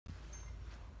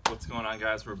What's going on,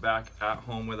 guys? We're back at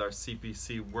home with our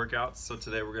CPC workouts. So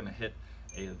today we're gonna hit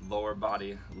a lower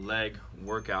body leg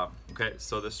workout. Okay,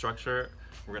 so the structure,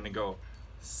 we're gonna go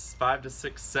 5 to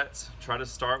 6 sets. Try to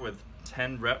start with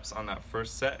 10 reps on that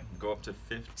first set, go up to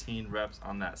 15 reps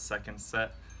on that second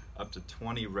set, up to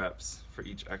 20 reps for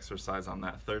each exercise on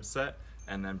that third set,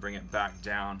 and then bring it back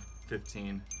down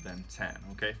 15, then 10,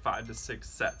 okay? 5 to 6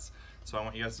 sets. So I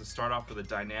want you guys to start off with a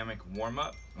dynamic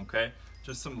warm-up, okay?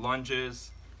 Just some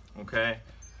lunges, okay?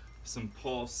 Some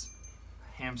pulse,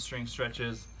 hamstring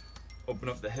stretches, open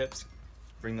up the hips,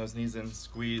 bring those knees in,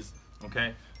 squeeze,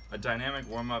 okay? A dynamic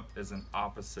warm-up is the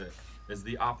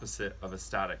opposite of a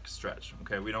static stretch,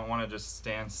 okay? We don't wanna just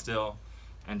stand still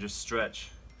and just stretch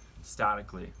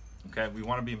statically, okay? We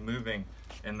wanna be moving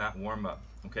in that warm-up,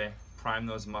 okay? Prime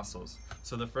those muscles.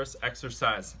 So the first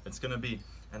exercise, it's gonna be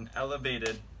an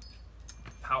elevated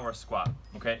power squat,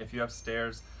 okay? If you have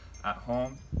stairs at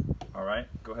home, all right,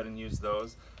 go ahead and use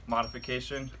those.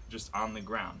 Modification, just on the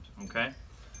ground, okay?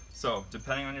 So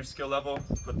depending on your skill level,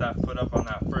 put that foot up on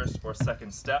that first or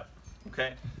second step,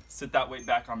 okay? Sit that weight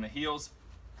back on the heels,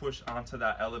 push onto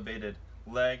that elevated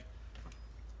leg,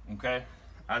 okay?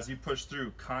 As you push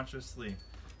through, consciously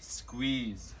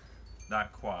squeeze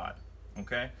that quad,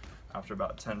 okay? After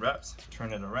about 10 reps,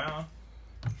 turn it around,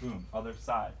 boom, other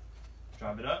side.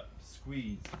 Drive it up,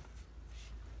 squeeze.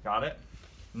 Got it?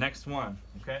 Next one,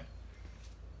 okay?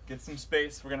 Get some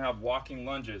space. We're gonna have walking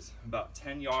lunges, about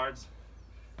 10 yards.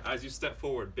 As you step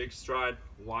forward, big stride,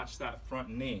 watch that front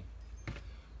knee,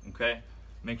 okay?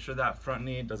 Make sure that front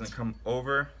knee doesn't come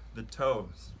over the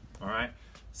toes, all right?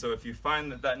 So if you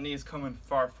find that that knee is coming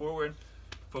far forward,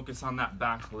 focus on that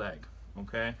back leg,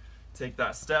 okay? Take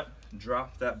that step,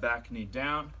 drop that back knee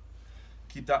down,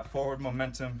 keep that forward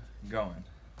momentum going.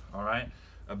 All right,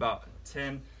 about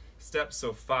 10 steps,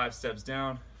 so 5 steps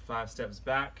down, 5 steps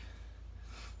back.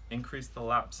 Increase the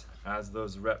laps as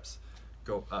those reps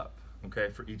go up, okay,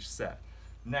 for each set.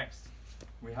 Next,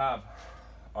 we have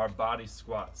our body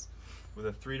squats with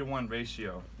a 3-to-1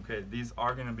 ratio, okay? These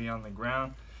are gonna be on the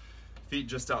ground, feet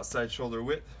just outside shoulder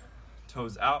width,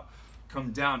 toes out,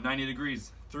 come down 90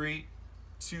 degrees, 3,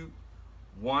 2,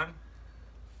 1,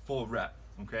 full rep,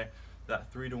 okay?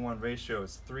 That 3-to-1 ratio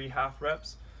is 3 half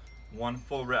reps, 1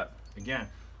 full rep. Again,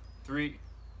 3,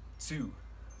 2,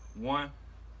 1,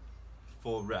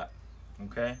 full rep,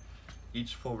 okay?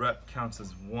 Each full rep counts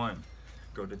as 1.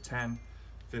 Go to 10,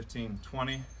 15,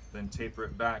 20, then taper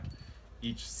it back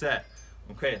each set.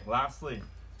 Okay, lastly,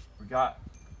 we got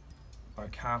our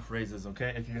calf raises,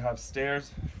 okay? If you have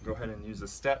stairs, go ahead and use a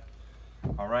step,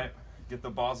 all right? Get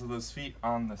the balls of those feet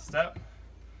on the step.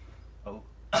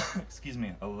 Excuse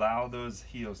me, allow those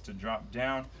heels to drop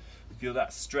down. Feel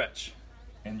that stretch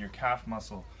in your calf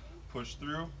muscle. Push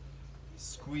through,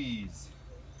 squeeze,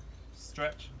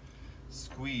 stretch,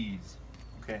 squeeze,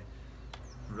 okay?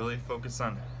 Really focus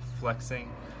on flexing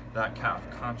that calf,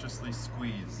 consciously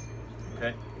squeeze,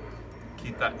 okay?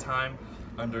 Keep that time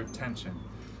under tension,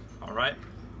 all right?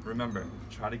 Remember,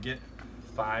 try to get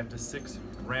 5 to 6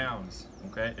 rounds,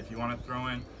 okay? If you wanna throw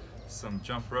in some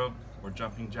jump rope or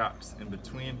jumping jacks in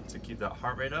between to keep that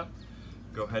heart rate up,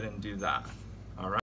 go ahead and do that.